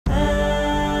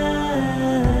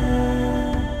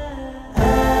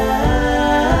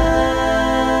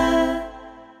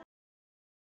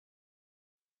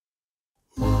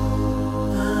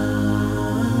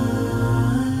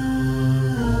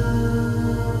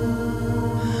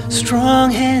strong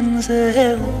hands are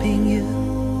helping you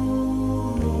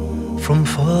from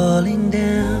falling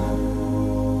down.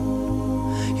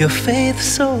 Your faith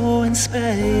so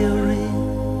inspiring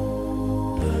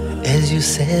as you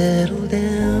settle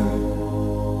down.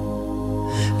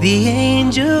 The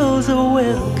angels are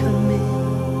welcoming,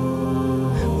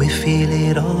 we feel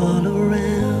it all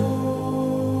around.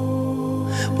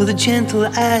 With gentle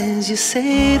eyes you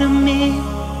say to me,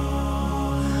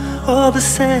 all the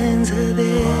signs are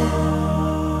there.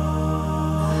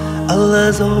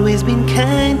 Allah's always been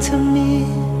kind to me,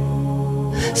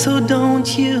 so don't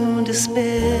you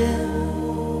despair.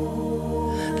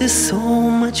 There's so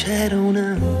much I don't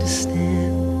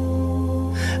understand.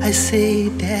 I say,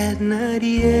 Dad, not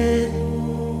yet,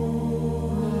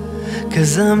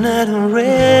 'cause I'm not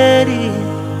ready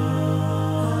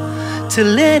to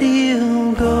let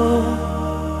you go.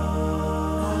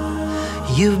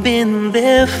 You've been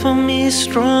there for me,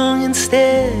 strong and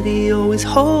steady, always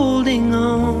holding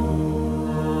on.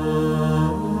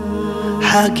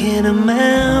 How can a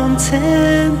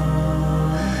mountain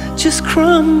just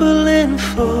crumble and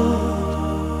fall?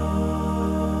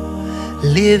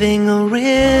 Living a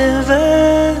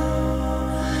river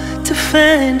to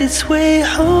find its way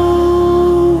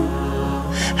home.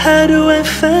 How do I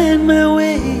find my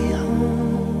way home?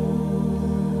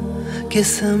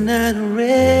 Guess I'm not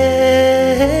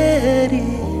ready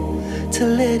to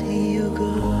let you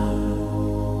go.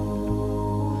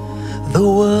 The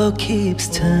world keeps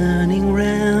turning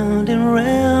round and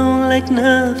round like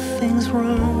nothing's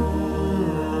wrong,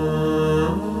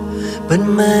 but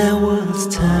my world's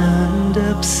turned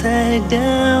upside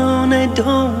down. I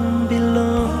don't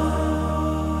belong.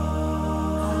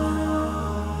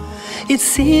 It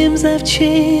seems I've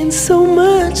changed so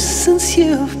much since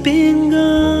you've been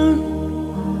gone.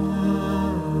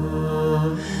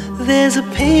 There's a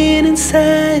pain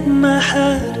inside my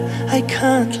heart I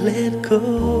can't let go.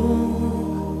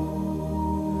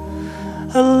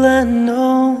 Allah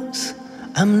knows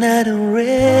I'm not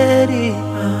ready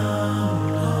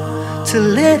to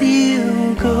let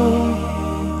you go.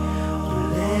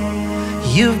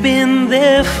 You've been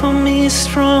there for me,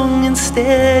 strong and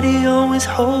steady, always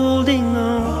holding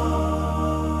on.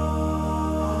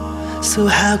 So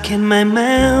how can my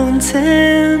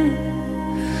mountain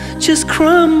just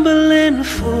crumble and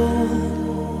fall?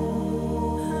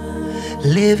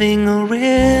 Living a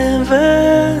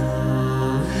river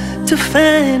to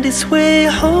find its way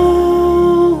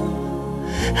home.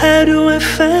 How do I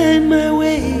find my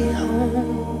way home?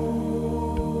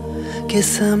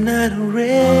 Guess I'm not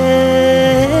ready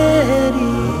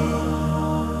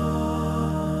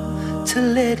to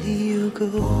let you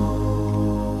go.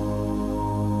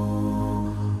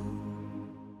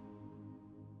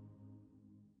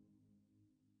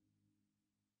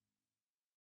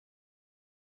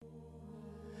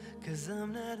 Cause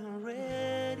I'm not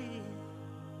ready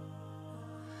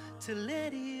to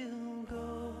let you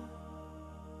go.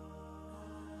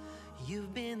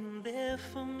 You've been there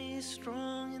for me,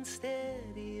 strong and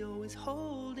steady, always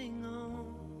holding on.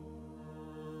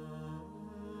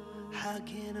 How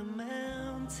can a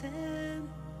mountain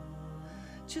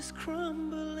just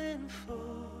crumble and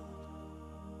fall?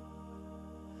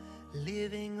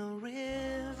 Living a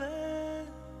river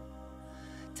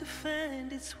to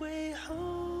find its way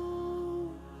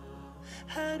home.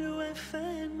 How do I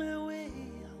find my way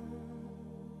home?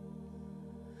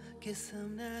 Guess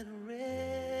I'm not ready